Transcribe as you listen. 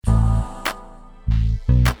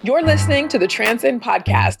You're listening to the Transcend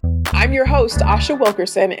Podcast. I'm your host, Asha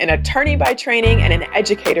Wilkerson, an attorney by training and an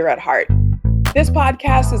educator at heart. This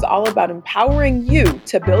podcast is all about empowering you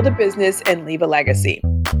to build a business and leave a legacy.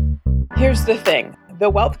 Here's the thing. The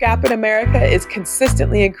wealth gap in America is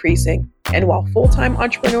consistently increasing. And while full-time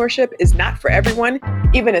entrepreneurship is not for everyone,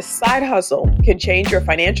 even a side hustle can change your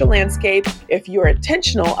financial landscape if you're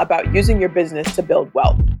intentional about using your business to build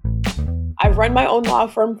wealth. I've run my own law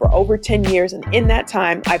firm for over 10 years, and in that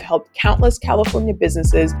time, I've helped countless California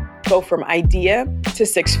businesses go from idea to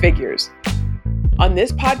six figures. On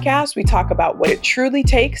this podcast, we talk about what it truly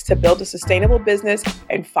takes to build a sustainable business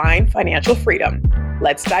and find financial freedom.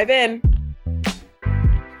 Let's dive in.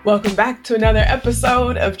 Welcome back to another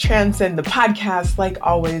episode of Transcend the Podcast. Like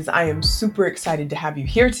always, I am super excited to have you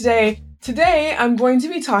here today. Today, I'm going to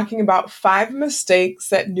be talking about 5 mistakes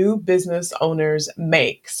that new business owners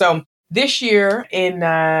make. So this year in,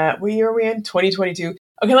 what year are we in? 2022.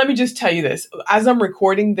 Okay, let me just tell you this. As I'm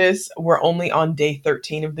recording this, we're only on day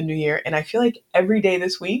 13 of the new year. And I feel like every day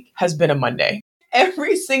this week has been a Monday.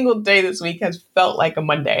 Every single day this week has felt like a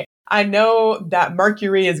Monday. I know that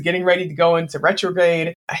Mercury is getting ready to go into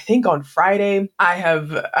retrograde. I think on Friday, I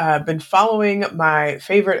have been following my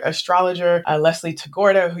favorite astrologer, Leslie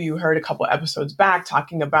Tagorda, who you heard a couple episodes back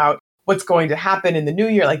talking about what's going to happen in the new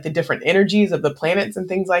year, like the different energies of the planets and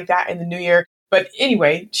things like that in the new year. But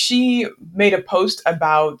anyway, she made a post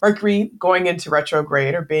about Mercury going into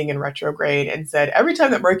retrograde or being in retrograde and said every time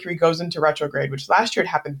that Mercury goes into retrograde, which last year it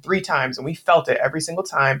happened 3 times and we felt it every single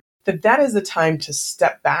time, that is the time to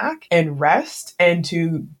step back and rest and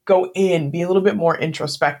to go in, be a little bit more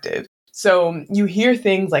introspective. So you hear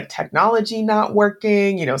things like technology not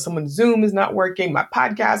working, someone's Zoom is not working, my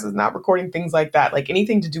podcast is not recording, things like that. Like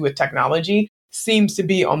anything to do with technology seems to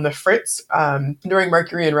be on the fritz during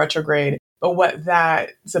Mercury in retrograde. But what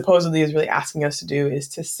that supposedly is really asking us to do is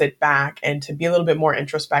to sit back and to be a little bit more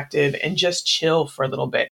introspective and just chill for a little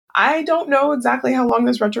bit. I don't know exactly how long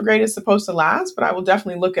this retrograde is supposed to last, but I will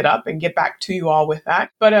definitely look it up and get back to you all with that.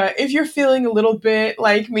 But if you're feeling a little bit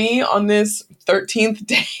like me on this 13th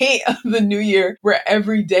day of the new year, where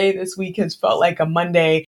every day this week has felt like a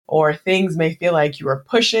Monday, or things may feel like you are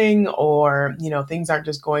pushing, or, things aren't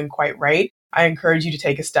just going quite right, I encourage you to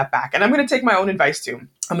take a step back. And I'm going to take my own advice too.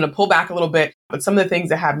 I'm going to pull back a little bit, but some of the things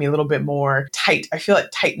that have me a little bit more tight, I feel like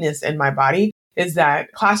tightness in my body, is that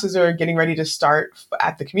classes are getting ready to start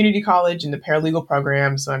at the community college in the paralegal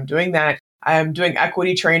program. So I'm doing that. I'm doing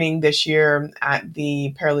equity training this year at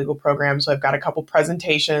the paralegal program. So I've got a couple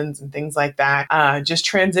presentations and things like that. Just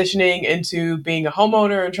transitioning into being a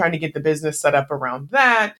homeowner and trying to get the business set up around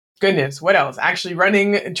that. Goodness, what else? Actually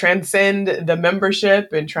running Transcend the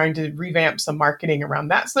membership and trying to revamp some marketing around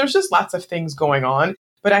that. So there's just lots of things going on.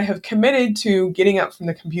 But I have committed to getting up from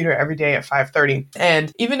the computer every day at 5:30.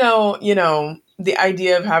 And even though, the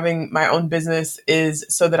idea of having my own business is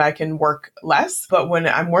so that I can work less, but when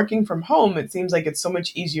I'm working from home, it seems like it's so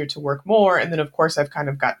much easier to work more. And then, of course, I've kind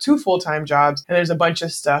of got 2 full-time jobs and there's a bunch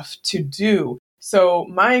of stuff to do. So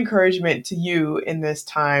my encouragement to you in this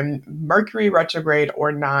time, Mercury retrograde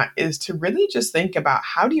or not, is to really just think about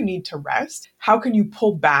how do you need to rest? How can you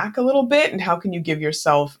pull back a little bit? And how can you give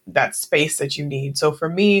yourself that space that you need? So for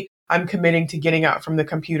me, I'm committing to getting up from the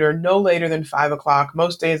computer no later than 5 o'clock.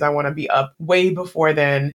 Most days I want to be up way before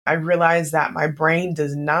then. I realize that my brain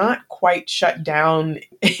does not quite shut down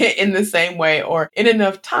in the same way or in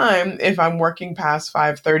enough time. If I'm working past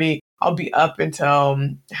 5:30, I'll be up until,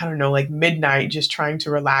 like midnight, just trying to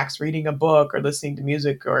relax, reading a book or listening to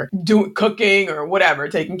music or doing cooking or whatever,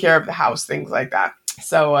 taking care of the house, things like that.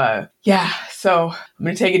 So, so I'm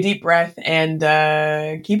going to take a deep breath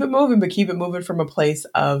and keep it moving, but keep it moving from a place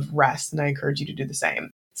of rest. And I encourage you to do the same.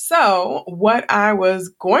 So what I was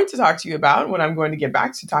going to talk to you about, what I'm going to get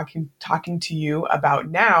back to talking to you about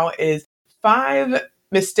now is 5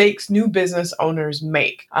 mistakes new business owners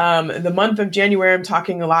make. The month of January, I'm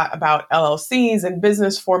talking a lot about LLCs and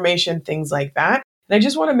business formation, things like that. And I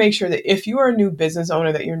just want to make sure that if you are a new business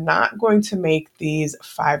owner, that you're not going to make these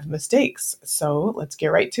 5 mistakes. So let's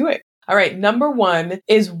get right to it. All right. Number 1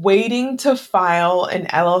 is waiting to file an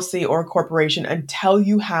LLC or a corporation until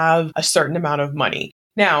you have a certain amount of money.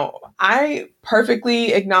 Now, I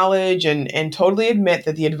perfectly acknowledge and totally admit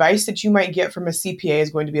that the advice that you might get from a CPA is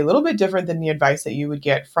going to be a little bit different than the advice that you would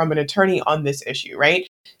get from an attorney on this issue, right?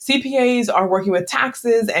 CPAs are working with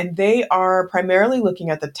taxes and they are primarily looking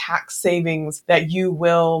at the tax savings that you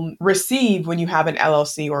will receive when you have an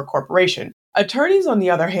LLC or a corporation. Attorneys, on the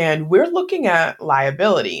other hand, we're looking at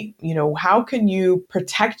liability. How can you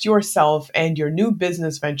protect yourself and your new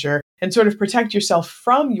business venture and sort of protect yourself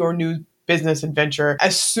from your new business adventure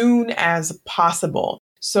as soon as possible?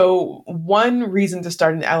 So one reason to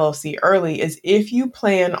start an LLC early is if you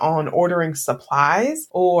plan on ordering supplies,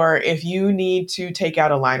 or if you need to take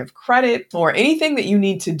out a line of credit, or anything that you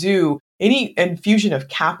need to do, any infusion of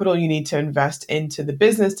capital you need to invest into the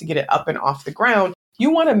business to get it up and off the ground. You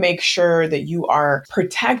want to make sure that you are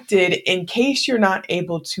protected in case you're not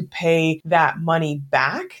able to pay that money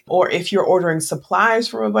back. Or if you're ordering supplies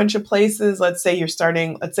from a bunch of places, let's say you're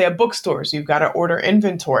starting, let's say a bookstore. So you've got to order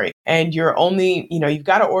inventory and you've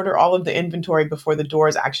got to order all of the inventory before the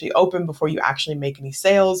doors actually open, before you actually make any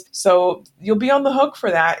sales. So you'll be on the hook for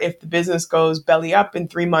that if the business goes belly up in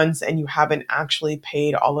 3 months and you haven't actually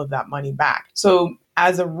paid all of that money back. So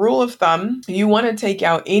as a rule of thumb, you want to take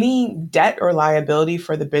out any debt or liability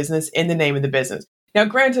for the business in the name of the business. Now,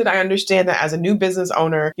 granted, I understand that as a new business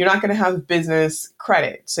owner, you're not going to have business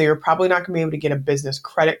credit. So you're probably not going to be able to get a business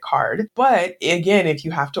credit card. But again, if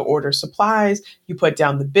you have to order supplies, you put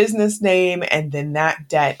down the business name, and then that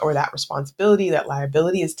debt or that responsibility, that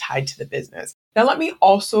liability is tied to the business. Now, let me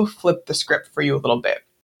also flip the script for you a little bit.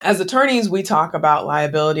 As attorneys, we talk about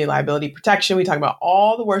liability protection. We talk about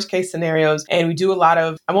all the worst case scenarios, and we do a lot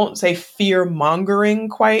of, I won't say fear mongering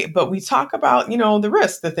quite, but we talk about, the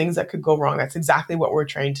risks, the things that could go wrong. That's exactly what we're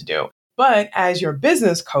trained to do. But as your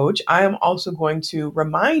business coach, I am also going to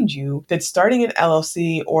remind you that starting an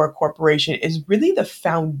LLC or a corporation is really the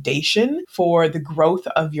foundation for the growth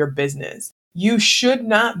of your business. You should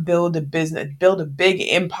not build a big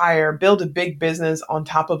empire, build a big business on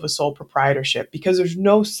top of a sole proprietorship, because there's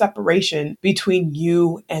no separation between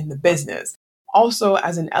you and the business. Also,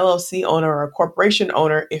 as an LLC owner or a corporation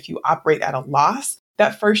owner, if you operate at a loss,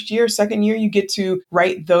 that first year, second year, you get to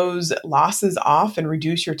write those losses off and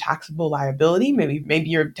reduce your taxable liability. Maybe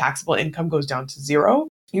your taxable income goes down to zero.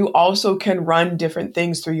 You also can run different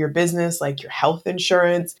things through your business, like your health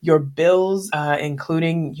insurance, your bills,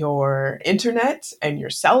 including your internet and your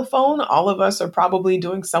cell phone. All of us are probably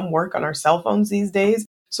doing some work on our cell phones these days.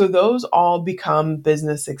 So those all become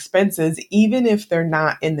business expenses, even if they're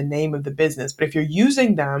not in the name of the business. But if you're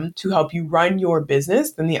using them to help you run your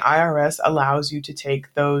business, then the IRS allows you to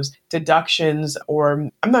take those deductions, or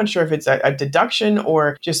I'm not sure if it's a deduction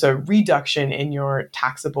or just a reduction in your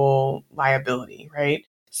taxable liability, right?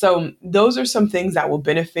 So those are some things that will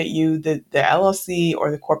benefit you. The LLC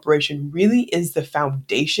or the corporation really is the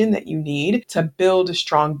foundation that you need to build a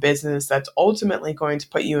strong business that's ultimately going to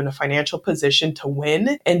put you in a financial position to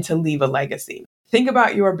win and to leave a legacy. Think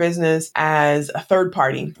about your business as a third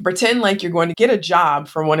party. Pretend like you're going to get a job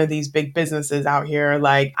from one of these big businesses out here,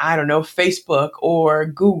 like, I don't know, Facebook or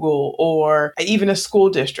Google or even a school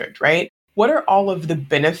district, right? What are all of the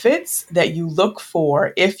benefits that you look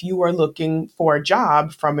for if you are looking for a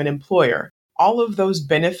job from an employer? All of those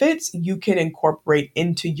benefits you can incorporate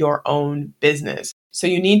into your own business. So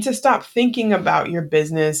you need to stop thinking about your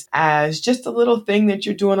business as just a little thing that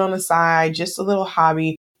you're doing on the side, just a little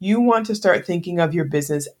hobby. You want to start thinking of your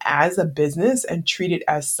business as a business and treat it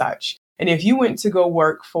as such. And if you went to go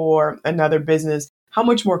work for another business, how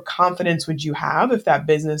much more confidence would you have if that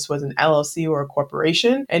business was an LLC or a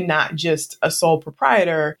corporation and not just a sole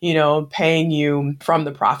proprietor, paying you from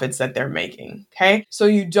the profits that they're making? Okay. So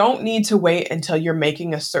you don't need to wait until you're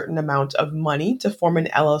making a certain amount of money to form an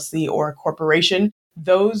LLC or a corporation.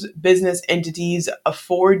 Those business entities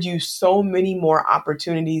afford you so many more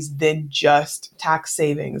opportunities than just tax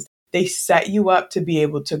savings. They set you up to be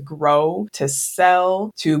able to grow, to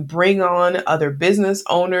sell, to bring on other business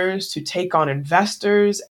owners, to take on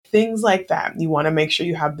investors, things like that. You want to make sure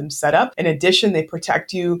you have them set up. In addition, they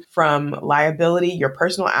protect you from liability. Your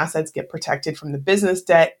personal assets get protected from the business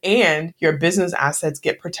debt, and your business assets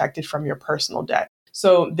get protected from your personal debt.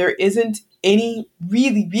 So there isn't any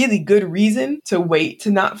really, really good reason to wait to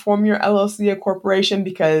not form your LLC or corporation,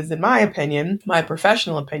 because in my opinion, my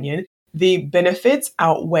professional opinion, the benefits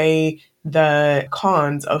outweigh the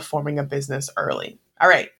cons of forming a business early. All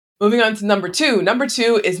right, moving on to number two. Number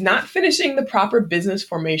two is not finishing the proper business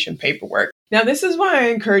formation paperwork. Now, this is why I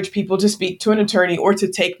encourage people to speak to an attorney or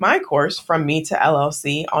to take my course, From Me to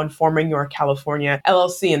LLC, on forming your California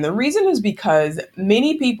LLC. And the reason is because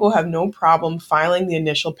many people have no problem filing the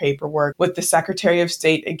initial paperwork with the Secretary of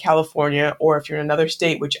State in California, or if you're in another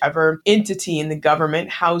state, whichever entity in the government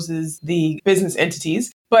houses the business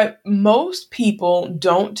entities. But most people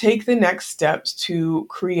don't take the next steps to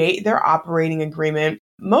create their operating agreement.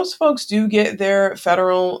 Most folks do get their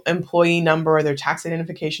federal employee number or their tax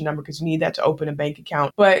identification number, because you need that to open a bank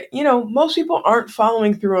account. But, most people aren't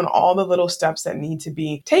following through on all the little steps that need to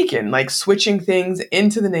be taken, like switching things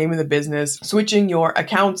into the name of the business, switching your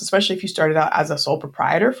accounts, especially if you started out as a sole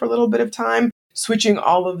proprietor for a little bit of time, switching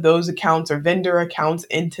all of those accounts or vendor accounts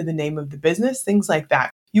into the name of the business, things like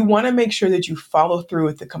that. You want to make sure that you follow through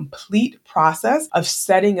with the complete process of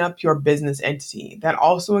setting up your business entity. That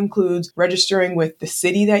also includes registering with the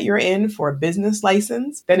city that you're in for a business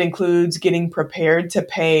license. That includes getting prepared to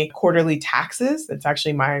pay quarterly taxes. That's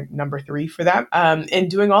actually my number 3 for that. And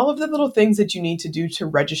doing all of the little things that you need to do to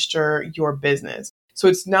register your business. So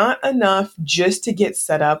it's not enough just to get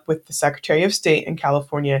set up with the Secretary of State in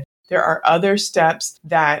California. There are other steps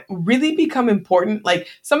that really become important. Like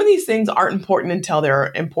some of these things aren't important until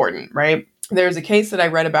they're important, right? There's a case that I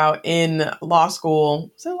read about in law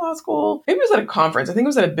school. Was it law school? Maybe it was at a conference. I think it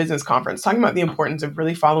was at a business conference talking about the importance of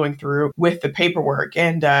really following through with the paperwork.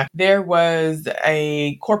 And there was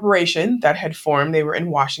a corporation that had formed. They were in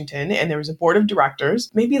Washington and there was a board of directors,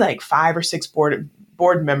 maybe like 5 or 6 board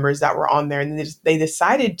members that were on there, and they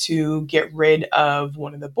decided to get rid of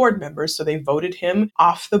one of the board members. So they voted him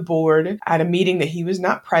off the board at a meeting that he was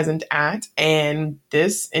not present at. And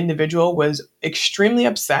this individual was extremely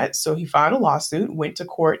upset. So he filed a lawsuit, went to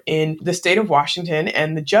court in the state of Washington,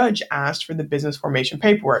 and the judge asked for the business formation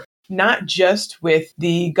paperwork. Not just with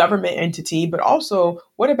the government entity, but also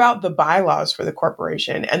what about the bylaws for the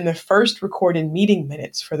corporation and the first recorded meeting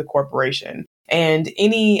minutes for the corporation? And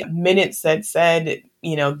any minutes that said,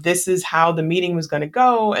 this is how the meeting was going to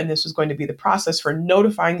go, and this was going to be the process for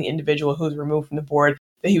notifying the individual who was removed from the board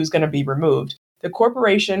that he was going to be removed. The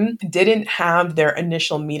corporation didn't have their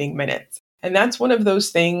initial meeting minutes. And that's one of those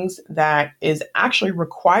things that is actually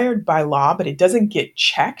required by law, but it doesn't get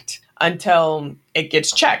checked until it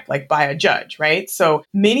gets checked, like by a judge, right? So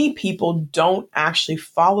many people don't actually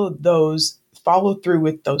follow through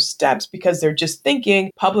with those steps because they're just thinking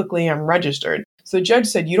publicly, I'm registered. So the judge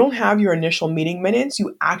said, you don't have your initial meeting minutes.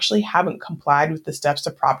 You actually haven't complied with the steps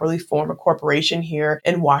to properly form a corporation here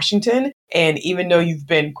in Washington. And even though you've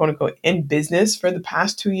been, quote unquote, in business for the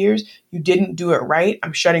past 2 years, you didn't do it right.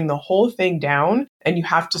 I'm shutting the whole thing down and you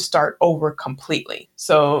have to start over completely.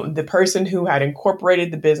 So the person who had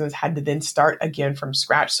incorporated the business had to then start again from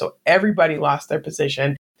scratch. So everybody lost their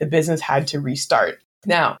position. The business had to restart.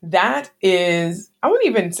 Now, that is, I wouldn't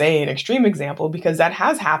even say an extreme example because that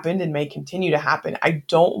has happened and may continue to happen. I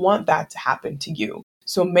don't want that to happen to you.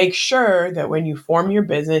 So make sure that when you form your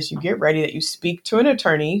business, you get ready, that you speak to an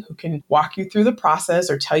attorney who can walk you through the process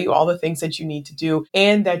or tell you all the things that you need to do,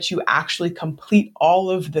 and that you actually complete all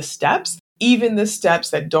of the steps, even the steps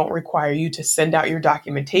that don't require you to send out your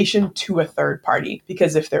documentation to a third party.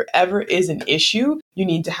 Because if there ever is an issue, you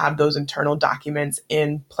need to have those internal documents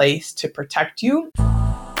in place to protect you.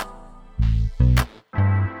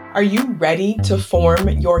 Are you ready to form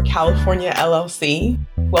your California LLC?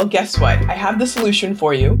 Well, guess what? I have the solution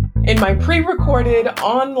for you in my pre-recorded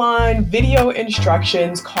online video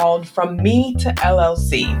instructions called From Me to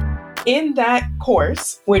LLC. In that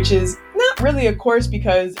course, which is not really a course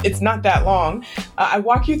because it's not that long, I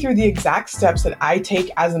walk you through the exact steps that I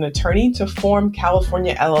take as an attorney to form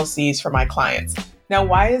California LLCs for my clients. Now,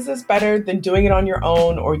 why is this better than doing it on your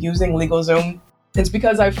own or using LegalZoom? It's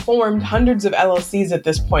because I've formed hundreds of LLCs at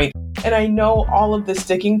this point, and I know all of the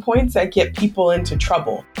sticking points that get people into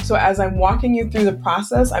trouble. So as I'm walking you through the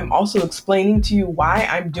process, I'm also explaining to you why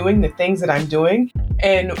I'm doing the things that I'm doing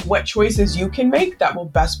and what choices you can make that will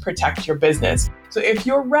best protect your business. So if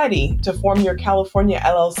you're ready to form your California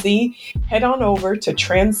LLC, head on over to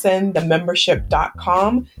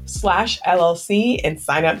transcendthemembership.com/LLC and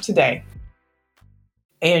sign up today.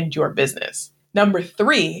 And your business. Number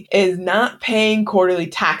 3 is not paying quarterly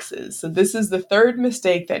taxes. So this is the third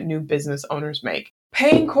mistake that new business owners make.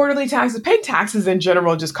 Paying quarterly taxes, paying taxes in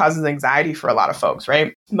general just causes anxiety for a lot of folks,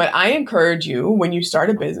 right? But I encourage you, when you start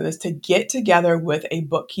a business, to get together with a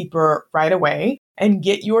bookkeeper right away and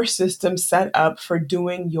get your system set up for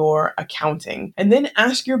doing your accounting. And then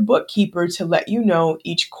ask your bookkeeper to let you know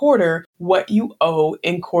each quarter what you owe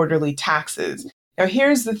in quarterly taxes. Now,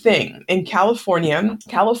 here's the thing. In California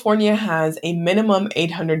has a minimum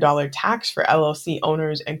 $800 tax for LLC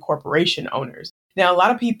owners and corporation owners. Now, a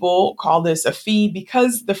lot of people call this a fee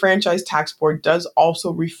because the Franchise Tax Board does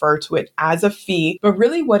also refer to it as a fee, but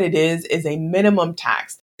really what it is a minimum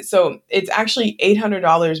tax. So it's actually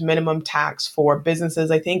 $800 minimum tax for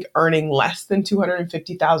businesses, I think, earning less than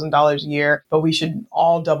 $250,000 a year, but we should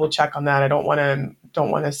all double check on that. I don't want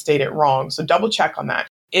to state it wrong. So double check on that.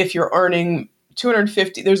 If you're earning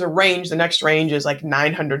 $250, there's a range. The next range is like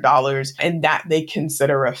 $900, and that they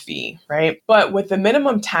consider a fee, right? But what the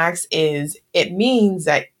minimum tax is, it means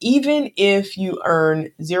that even if you earn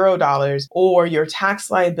 $0 or your tax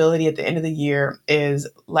liability at the end of the year is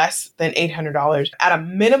less than $800, at a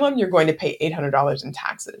minimum, you're going to pay $800 in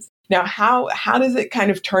taxes. Now, how does it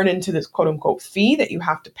kind of turn into this quote unquote fee that you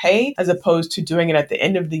have to pay as opposed to doing it at the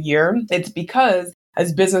end of the year? It's because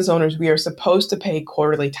as business owners, we are supposed to pay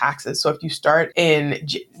quarterly taxes. So if you start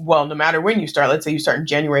no matter when you start, let's say you start in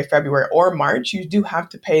January, February, or March, you do have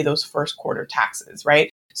to pay those first quarter taxes, right?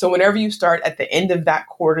 So whenever you start at the end of that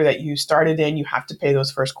quarter that you started in, you have to pay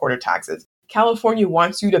those first quarter taxes. California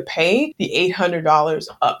wants you to pay the $800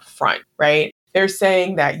 up front, right? They're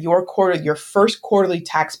saying that your first quarterly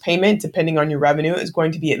tax payment, depending on your revenue, is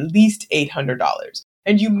going to be at least $800.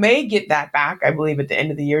 And you may get that back, I believe, at the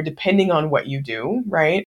end of the year, depending on what you do,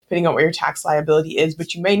 right? Depending on what your tax liability is,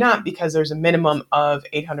 but you may not because there's a minimum of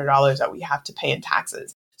 $800 that we have to pay in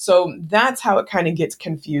taxes. So that's how it kind of gets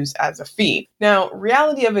confused as a fee. Now,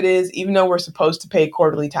 reality of it is, even though we're supposed to pay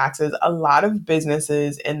quarterly taxes, a lot of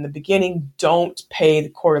businesses in the beginning don't pay the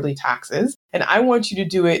quarterly taxes. And I want you to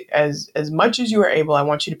do it as much as you are able. I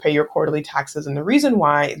want you to pay your quarterly taxes. And the reason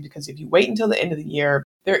why is because if you wait until the end of the year,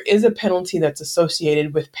 there is a penalty that's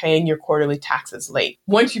associated with paying your quarterly taxes late.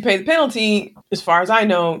 Once you pay the penalty, as far as I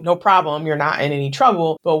know, no problem. You're not in any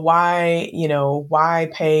trouble. But why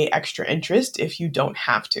pay extra interest if you don't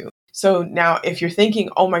have to? So now if you're thinking,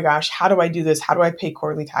 oh my gosh, how do I do this? How do I pay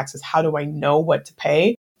quarterly taxes? How do I know what to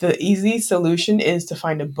pay? The easy solution is to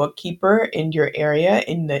find a bookkeeper in your area,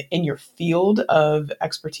 in your field of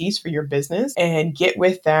expertise for your business, and get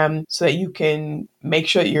with them so that you can make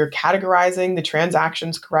sure that you're categorizing the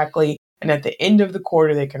transactions correctly. And at the end of the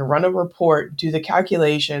quarter, they can run a report, do the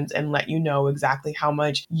calculations, and let you know exactly how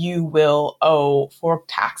much you will owe for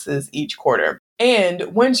taxes each quarter.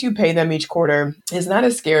 And once you pay them each quarter, it's not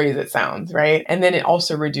as scary as it sounds, right? And then it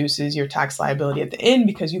also reduces your tax liability at the end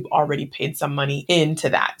because you've already paid some money into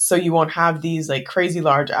that. So you won't have these like crazy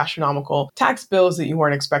large astronomical tax bills that you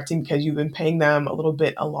weren't expecting because you've been paying them a little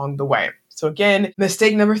bit along the way. So again,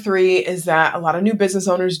 mistake number 3 is that a lot of new business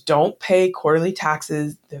owners don't pay quarterly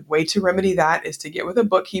taxes. The way to remedy that is to get with a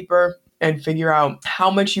bookkeeper and figure out how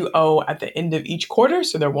much you owe at the end of each quarter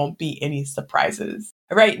so there won't be any surprises.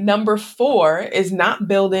 All right, number 4 is not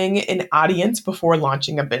building an audience before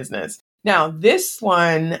launching a business. Now, this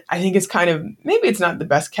one, I think is kind of, maybe it's not the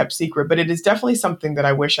best kept secret, but it is definitely something that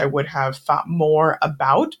I wish I would have thought more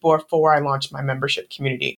about before I launched my membership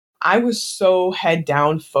community. I was so head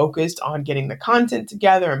down focused on getting the content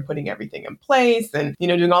together and putting everything in place and,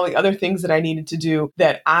 doing all the other things that I needed to do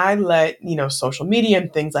that I let, social media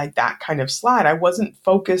and things like that kind of slide. I wasn't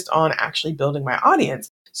focused on actually building my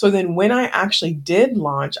audience. So then when I actually did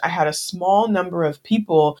launch, I had a small number of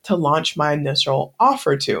people to launch my initial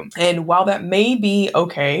offer to. And while that may be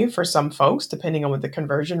okay for some folks, depending on what the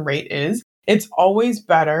conversion rate is, it's always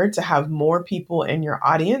better to have more people in your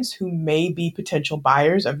audience who may be potential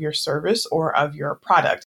buyers of your service or of your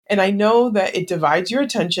product. And I know that it divides your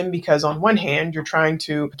attention because on one hand, you're trying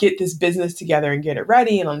to get this business together and get it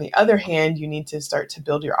ready. And on the other hand, you need to start to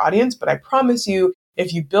build your audience. But I promise you,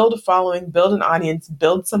 if you build a following, build an audience,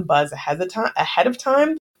 build some buzz ahead of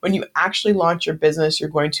time, when you actually launch your business, you're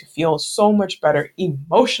going to feel so much better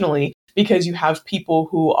emotionally because you have people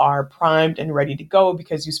who are primed and ready to go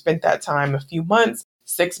because you spent that time, a few months,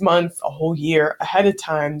 6 months, a whole year ahead of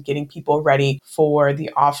time, getting people ready for the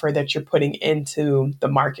offer that you're putting into the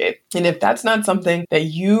market. And if that's not something that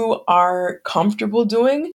you are comfortable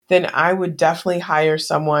doing, then I would definitely hire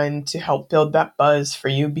someone to help build that buzz for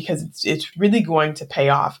you because it's really going to pay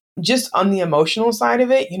off. Just on the emotional side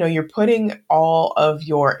of it, you're putting all of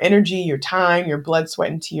your energy, your time, your blood,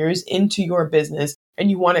 sweat, and tears into your business. And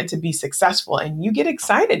you want it to be successful and you get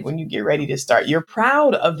excited when you get ready to start. You're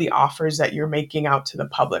proud of the offers that you're making out to the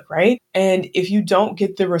public, right? And if you don't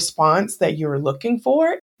get the response that you're looking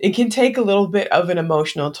for, it can take a little bit of an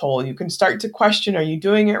emotional toll. You can start to question, are you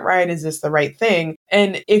doing it right? Is this the right thing?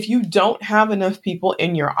 And if you don't have enough people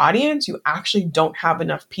in your audience, you actually don't have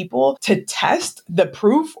enough people to test the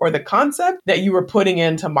proof or the concept that you were putting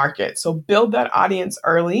into market. So build that audience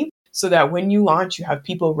early, so that when you launch, you have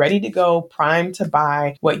people ready to go, primed to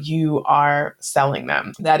buy what you are selling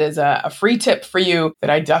them. That is a free tip for you that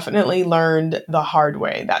I definitely learned the hard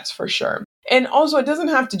way, that's for sure. And also, it doesn't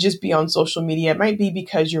have to just be on social media. It might be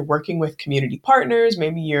because you're working with community partners.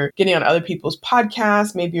 Maybe you're getting on other people's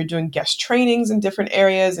podcasts. Maybe you're doing guest trainings in different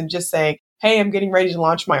areas and just saying, hey, I'm getting ready to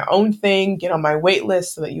launch my own thing, get on my wait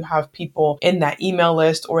list so that you have people in that email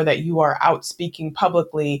list or that you are out speaking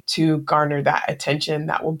publicly to garner that attention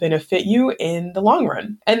that will benefit you in the long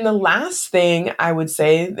run. And the last thing I would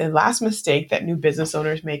say, the last mistake that new business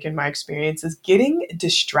owners make in my experience is getting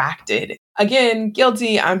distracted. Again,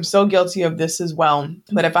 guilty. I'm so guilty of this as well.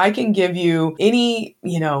 But if I can give you any,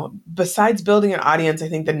 besides building an audience, I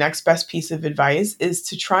think the next best piece of advice is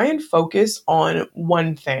to try and focus on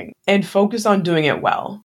one thing and focus on doing it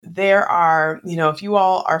well. There are, if you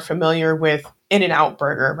all are familiar with In-N-Out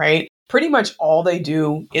Burger, right? pretty much all they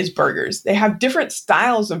do is burgers. They have different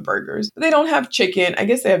styles of burgers, but they don't have chicken. I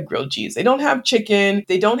guess they have grilled cheese. They don't have chicken.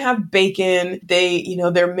 They don't have bacon.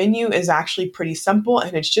 Their menu is actually pretty simple,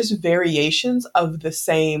 and it's just variations of the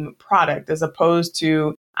same product as opposed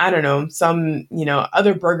to, I don't know, some,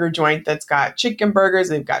 other burger joint that's got chicken burgers,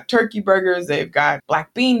 they've got turkey burgers, they've got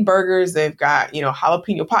black bean burgers, they've got,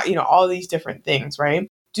 jalapeno pot, all these different things, right?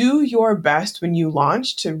 Do your best when you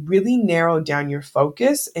launch to really narrow down your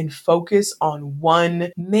focus and focus on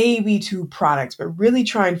one, maybe two products, but really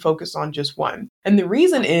try and focus on just one. And the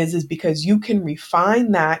reason is because you can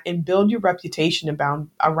refine that and build your reputation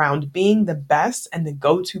around being the best and the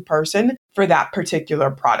go-to person for that particular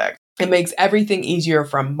product. It makes everything easier,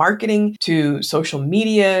 from marketing to social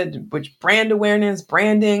media, which brand awareness,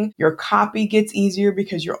 branding. Your copy gets easier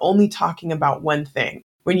because you're only talking about one thing.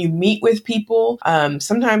 When you meet with people,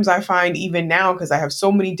 sometimes I find, even now, because I have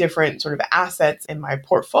so many different sort of assets in my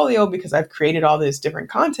portfolio because I've created all this different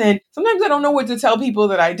content, sometimes I don't know what to tell people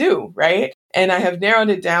that I do, right? And I have narrowed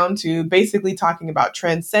it down to basically talking about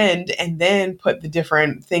Transcend, and then put the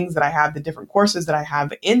different things that I have, the different courses that I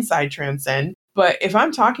have inside Transcend. But if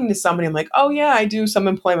I'm talking to somebody, I'm like, oh yeah, I do some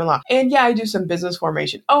employment law. And yeah, I do some business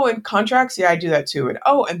formation. Oh, and contracts. Yeah, I do that too. And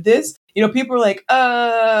oh, and this, people are like,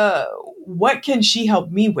 what can she help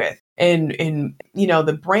me with? And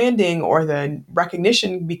the branding or the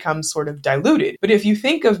recognition becomes sort of diluted. But if you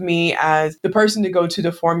think of me as the person to go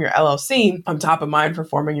to form your LLC, I'm top of mind for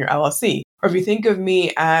forming your LLC. Or if you think of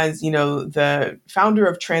me as, the founder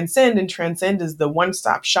of Transcend, and Transcend is the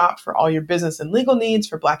one-stop shop for all your business and legal needs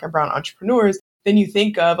for Black and brown entrepreneurs, then you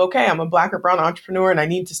think of, okay, I'm a Black or brown entrepreneur and I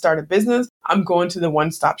need to start a business. I'm going to the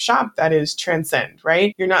one-stop shop that is Transcend,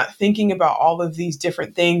 right? You're not thinking about all of these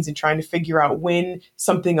different things and trying to figure out when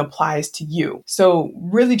something applies to you. So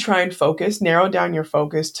really try and narrow down your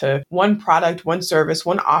focus to one product, one service,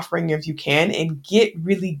 one offering if you can, and get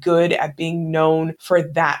really good at being known for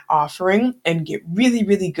that offering, and get really,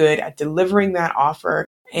 really good at delivering that offer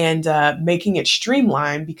and making it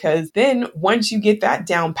streamlined. Because then once you get that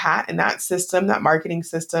down pat, and that system, that marketing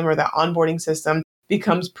system or that onboarding system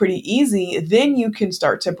becomes pretty easy, then you can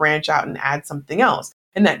start to branch out and add something else.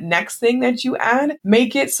 And that next thing that you add,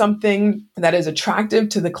 make it something that is attractive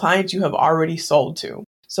to the clients you have already sold to.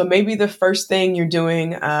 So maybe the first thing you're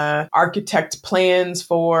doing architect plans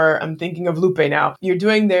for, I'm thinking of Lupe now, you're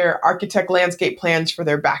doing their architect landscape plans for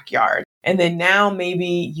their backyard. And then now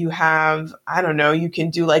maybe you have, I don't know, you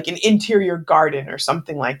can do like an interior garden or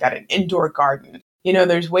something like that, an indoor garden.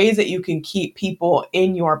 There's ways that you can keep people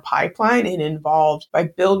in your pipeline and involved by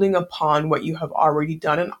building upon what you have already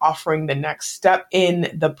done and offering the next step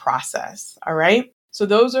in the process. All right. So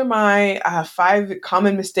those are my 5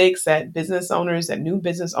 common mistakes that new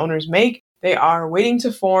business owners make. They are waiting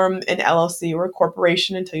to form an LLC or a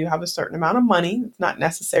corporation until you have a certain amount of money. It's not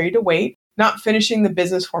necessary to wait. Not finishing the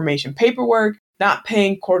business formation paperwork, not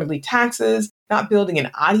paying quarterly taxes, not building an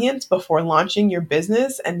audience before launching your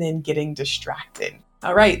business, and then getting distracted.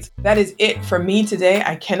 All right, that is it for me today.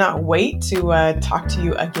 I cannot wait to talk to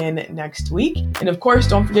you again next week. And of course,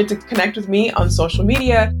 don't forget to connect with me on social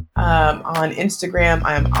media. On Instagram,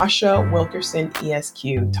 I am Asha Wilkerson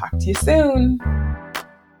ESQ. Talk to you soon.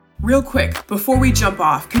 Real quick, before we jump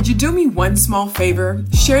off, could you do me one small favor?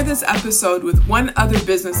 Share this episode with one other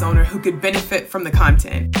business owner who could benefit from the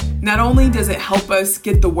content. Not only does it help us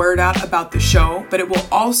get the word out about the show, but it will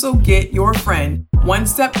also get your friend one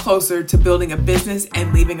step closer to building a business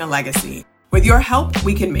and leaving a legacy. With your help,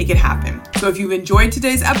 we can make it happen. So if you've enjoyed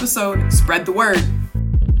today's episode, spread the word.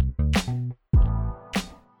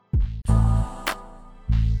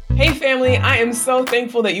 Hey family, I am so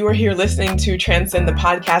thankful that you are here listening to Transcend the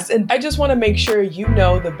podcast, and I just want to make sure you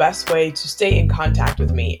know the best way to stay in contact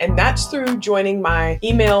with me, and that's through joining my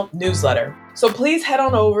email newsletter. So please head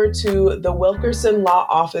on over to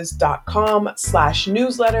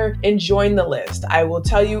thewilkersonlawoffice.com/newsletter and join the list. I will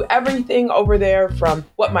tell you everything over there, from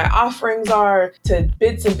what my offerings are to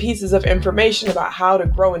bits and pieces of information about how to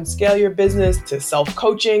grow and scale your business, to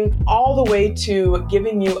self-coaching, all the way to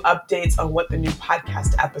giving you updates on what the new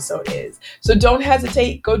podcast episode is. So don't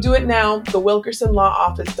hesitate. Go do it now.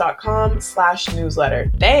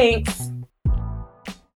 thewilkersonlawoffice.com/newsletter. Thanks.